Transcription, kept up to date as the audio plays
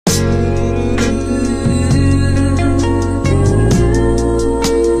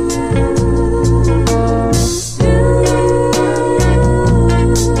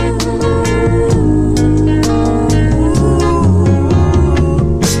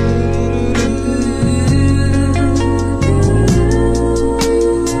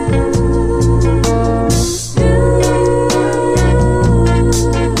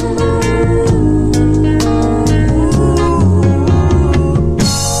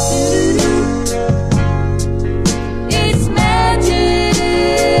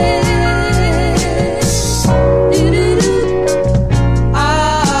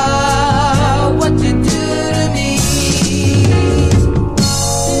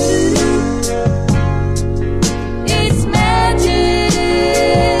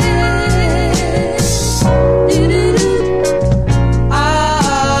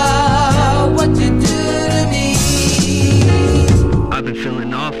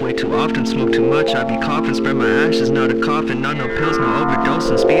way too often, smoke too much, I be coughing, spread my ashes, not a coffin, not no pills, no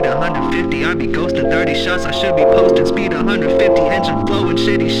overdosing, speed 150, I be ghosting, 30 shots, I should be posting, speed 150, engine flowing,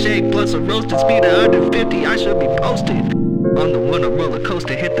 shitty shake, blunts are roasted, speed 150, I should be posted. On the one, a roller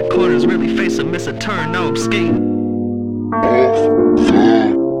coaster, hit the corners, really face a miss a turn, now I'm skating off the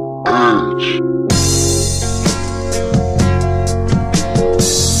edge.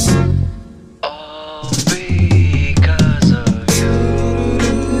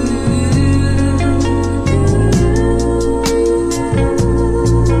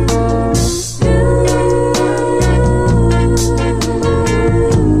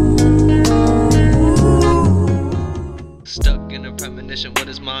 Stuck in a premonition, what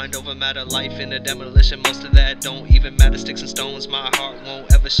is mind over matter, life in a demolition, most of that don't even matter, sticks and stones, my heart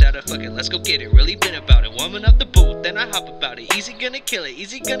won't ever shatter, fuck it, let's go get it, really been about it, warming up the booth, then I hop about it, easy gonna kill it,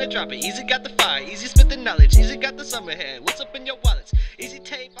 easy gonna drop it, easy got the fire, easy spit the knowledge, easy got the summer hair, what's up in your wallets, easy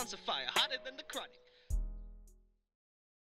tape on some fire, hotter than the chronic.